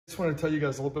I just want to tell you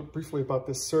guys a little bit briefly about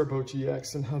this Cerbo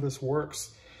GX and how this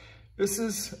works. This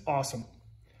is awesome.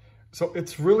 So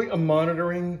it's really a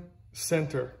monitoring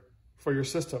center for your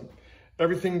system.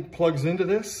 Everything plugs into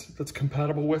this that's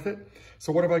compatible with it.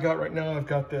 So what have I got right now? I've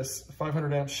got this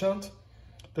 500 amp shunt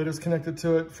that is connected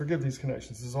to it. Forgive these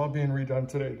connections. This is all being redone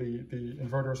today. The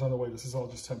inverter is on the way. This is all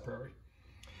just temporary.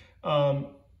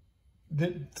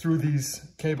 Through these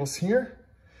cables here.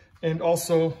 And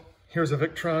also, here's a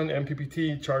Victron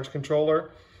MPPT charge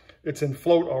controller. It's in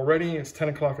float already. It's 10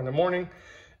 o'clock in the morning.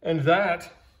 And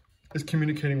that is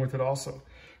communicating with it also.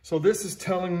 So this is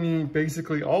telling me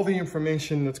basically all the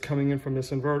information that's coming in from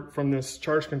this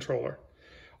charge controller.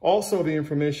 Also the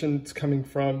information that's coming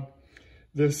from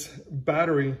this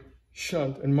battery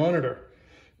shunt and monitor,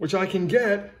 which I can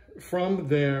get from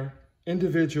their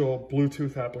individual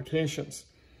Bluetooth applications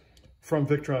from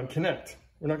Victron Connect.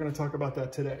 We're not going to talk about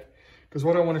that today, because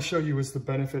what I want to show you is the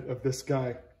benefit of this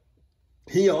guy.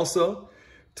 He also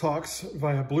talks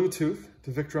via Bluetooth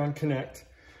to Victron Connect,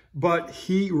 but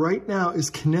he right now is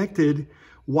connected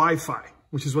Wi-Fi,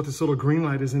 which is what this little green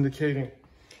light is indicating.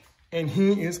 And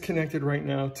he is connected right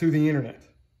now to the internet.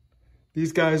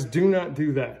 These guys do not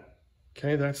do that.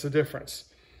 Okay, that's the difference.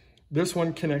 This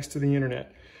one connects to the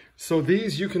internet. So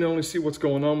these, you can only see what's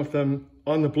going on with them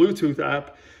on the Bluetooth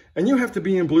app, and you have to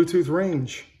be in Bluetooth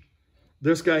range.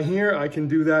 This guy here, I can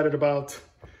do that at about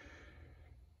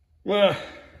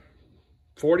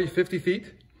 40, 50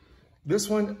 feet. This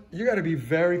one, you got to be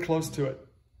very close to it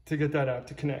to get that app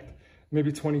to connect,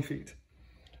 maybe 20 feet.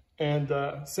 And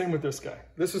same with this guy.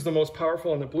 This is the most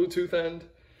powerful on the Bluetooth end,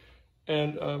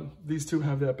 and these two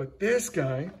have that. But this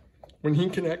guy, when he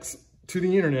connects to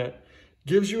the internet,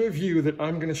 gives you a view that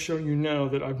I'm going to show you now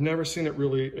that I've never seen it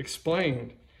really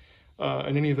explained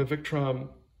in any of the Victron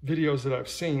videos that I've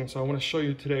seen. So I want to show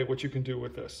you today what you can do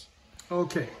with this.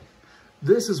 Okay,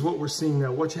 this is what we're seeing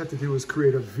now. What you have to do is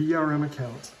create a VRM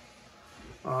account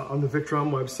on the Victron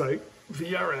website,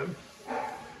 VRM,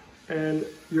 and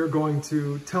you're going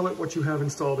to tell it what you have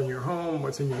installed in your home,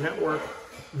 what's in your network.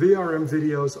 VRM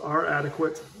videos are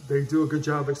adequate. They do a good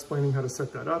job explaining how to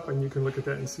set that up, and you can look at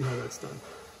that and see how that's done.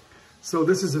 So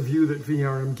this is a view that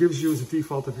VRM gives you as a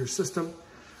default of your system.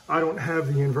 I don't have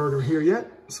the inverter here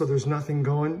yet, so there's nothing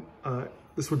going.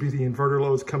 This would be the inverter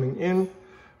loads coming in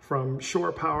from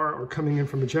shore power or coming in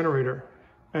from the generator,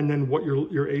 and then what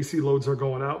your AC loads are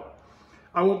going out.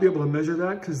 I won't be able to measure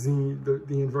that because the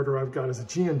inverter I've got is a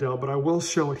GNDL, but I will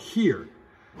show it here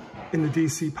in the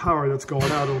DC power that's going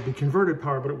out. It'll be converted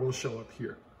power, but it will show up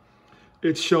here.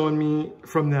 It's showing me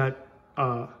from that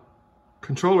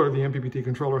controller, the MPPT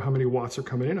controller, how many watts are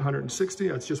coming in, 160,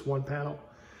 that's just one panel.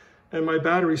 And my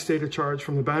battery state of charge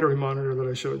from the battery monitor that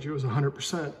I showed you is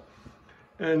 100%.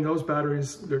 And those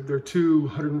batteries, they're two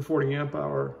 140 amp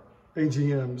hour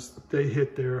AGMs. They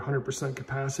hit their 100%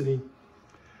 capacity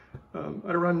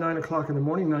at around 9 o'clock in the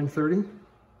morning, 9:30,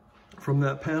 from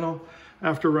that panel,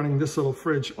 after running this little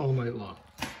fridge all night long.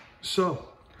 So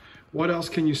what else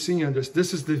can you see on this?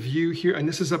 This is the view here, and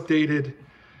this is updated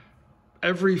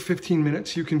every 15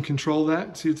 minutes. You can control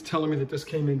that. See, it's telling me that this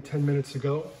came in 10 minutes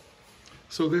ago.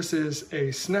 So this is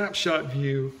a snapshot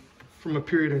view from a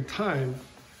period in time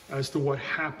as to what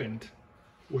happened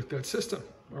with that system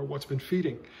or what's been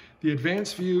feeding. The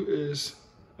advanced view is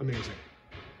amazing.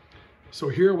 So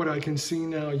here, what I can see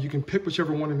now, you can pick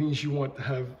whichever one of these you want to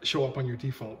have show up on your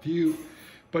default view,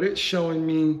 but it's showing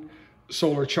me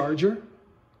solar charger.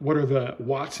 What are the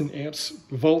watts and amps,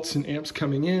 volts and amps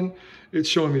coming in? It's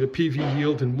showing me the PV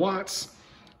yield in watts.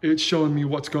 It's showing me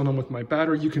what's going on with my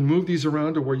battery. You can move these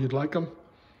around to where you'd like them,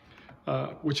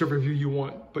 whichever view you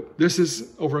want. But this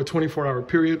is over a 24-hour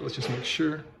period. Let's just make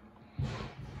sure.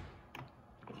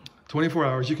 24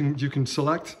 hours, you can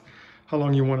select how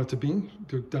long you want it to be.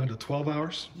 Go down to 12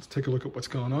 hours. Let's take a look at what's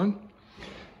going on.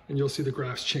 And you'll see the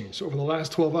graphs change. So over the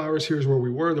last 12 hours, here's where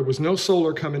we were. There was no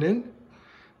solar coming in,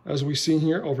 as we see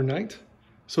here overnight.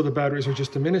 So the batteries are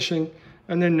just diminishing.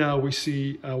 And then now we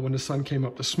see when the sun came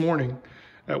up this morning,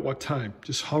 at what time.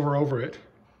 Just hover over it.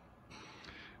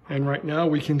 And right now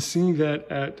we can see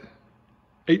that at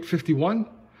 8:51,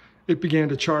 it began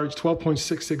to charge.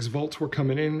 12.66 volts were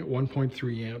coming in,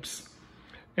 1.3 amps.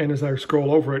 And as I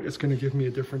scroll over it, it's going to give me a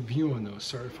different view on those.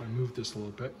 Sorry if I move this a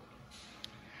little bit.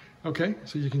 Okay,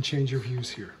 so you can change your views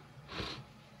here.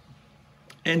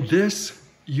 And this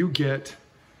you get,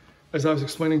 as I was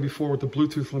explaining before with the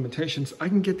Bluetooth limitations, I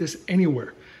can get this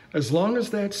anywhere. As long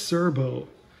as that Cerbo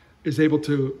is able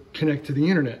to connect to the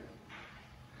internet,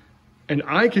 and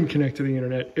I can connect to the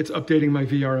internet, it's updating my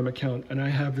VRM account, and I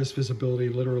have this visibility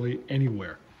literally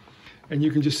anywhere. And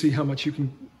you can just see how much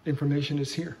information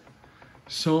is here.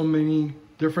 So many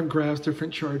different graphs,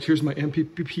 different charts. Here's my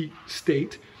MPPT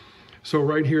state. So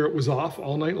right here, it was off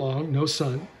all night long, no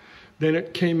sun. Then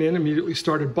it came in, immediately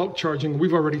started bulk charging.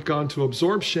 We've already gone to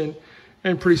absorption,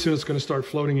 and pretty soon it's going to start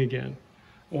floating again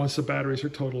once the batteries are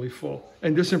totally full.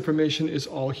 And this information is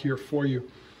all here for you.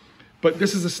 But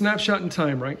this is a snapshot in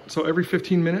time, right? So every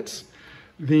 15 minutes,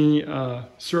 the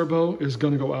Cerbo is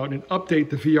going to go out and update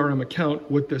the VRM account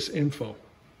with this info.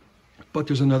 But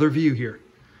there's another view here.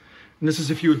 And this is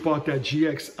if you had bought that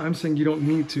GX. I'm saying you don't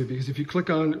need to, because if you click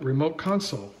on remote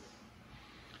console,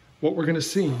 what we're going to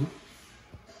see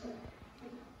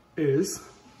is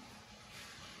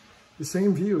the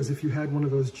same view as if you had one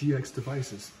of those GX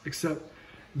devices, except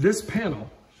this panel,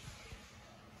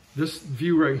 this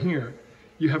view right here,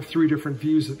 you have 3 different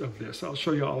views of this. I'll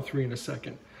show you all 3 in a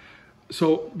second.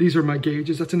 So these are my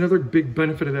gauges. That's another big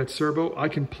benefit of that Cerbo. I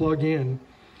can plug in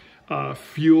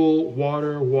fuel,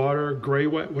 water, gray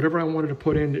wet, whatever I wanted to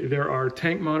put in. There are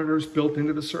tank monitors built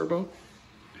into the Cerbo.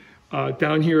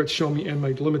 Down here, it's showing me and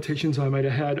my limitations I might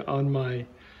have had on my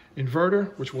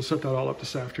inverter, which we'll set that all up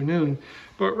this afternoon.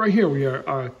 But right here we are,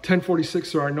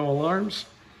 1046, there are no alarms.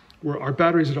 Our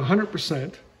battery's at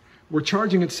 100%. We're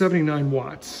charging at 79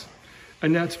 watts.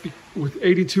 And that's with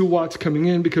 82 watts coming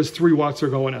in because 3 watts are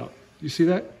going out. You see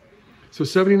that? So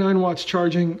 79 watts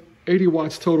charging, 80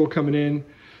 watts total coming in,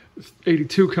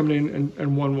 82 coming in,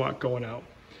 and 1 watt going out.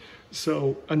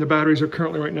 So, and the batteries are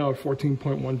currently right now at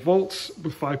 14.1 volts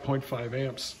with 5.5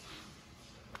 amps.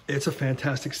 It's a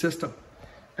fantastic system.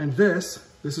 And this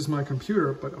is my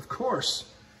computer, but of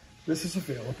course, this is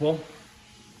available.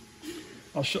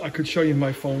 I could show you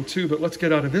my phone too, but let's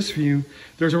get out of this view.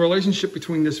 There's a relationship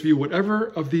between this view. Whatever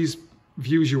of these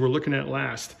views you were looking at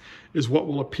last is what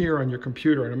will appear on your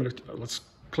computer. And let's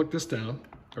click this down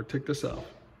or take this out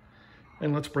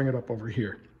and let's bring it up over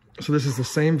here. So this is the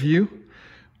same view.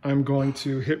 I'm going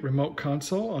to hit remote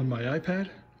console on my iPad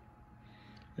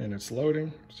and it's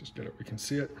loading. Let's just get it, we can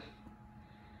see it.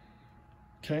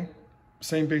 Okay,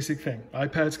 same basic thing.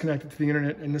 iPad's connected to the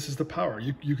internet and this is the power.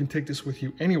 You can take this with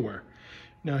you anywhere.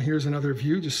 Now here's another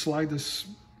view. Just slide this,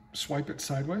 swipe it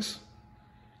sideways.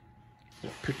 A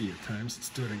little picky at times, let's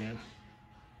do it again.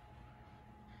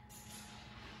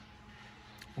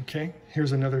 Okay,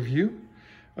 here's another view.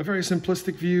 A very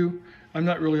simplistic view. I'm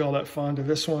not really all that fond of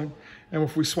this one. And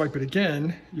if we swipe it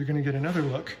again, you're gonna get another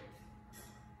look.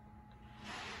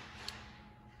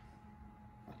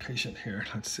 Patient here,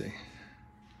 let's see.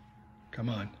 Come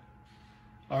on.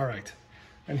 All right.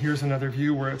 And here's another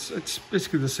view where it's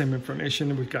basically the same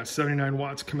information. We've got 79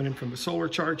 watts coming in from the solar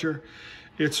charger.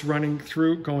 It's running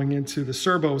through, going into the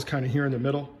Cerbo is kind of here in the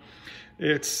middle.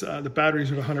 It's the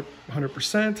batteries are at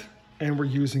 100%, and we're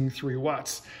using 3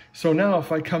 watts. So now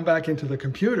if I come back into the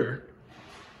computer,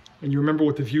 and you remember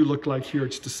what the view looked like here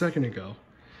just a second ago,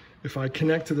 if I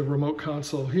connect to the remote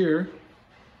console here,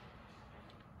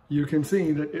 you can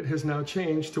see that it has now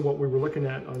changed to what we were looking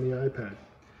at on the iPad.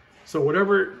 So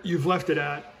whatever you've left it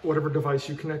at, whatever device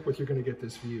you connect with, you're going to get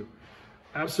this view.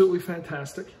 Absolutely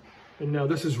fantastic. And now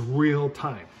this is real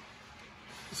time.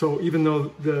 So even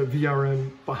though the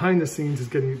VRM behind the scenes is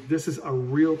getting, this is a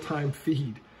real time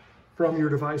feed from your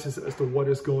devices as to what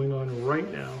is going on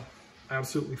right now.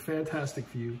 Absolutely fantastic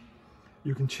view.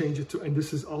 You can change it to, and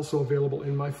this is also available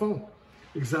in my phone.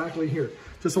 Exactly here.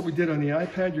 Just what we did on the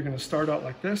iPad, you're going to start out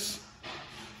like this.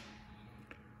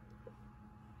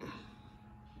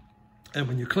 And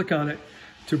when you click on it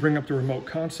to bring up the remote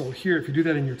console here, if you do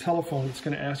that in your telephone, it's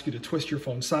going to ask you to twist your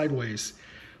phone sideways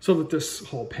so that this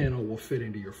whole panel will fit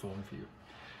into your phone view.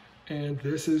 And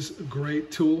this is a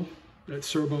great tool. That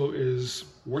Cerbo is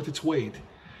worth its weight.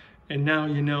 And now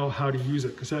you know how to use it,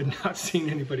 because I've not seen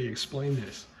anybody explain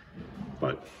this.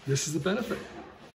 But this is the benefit.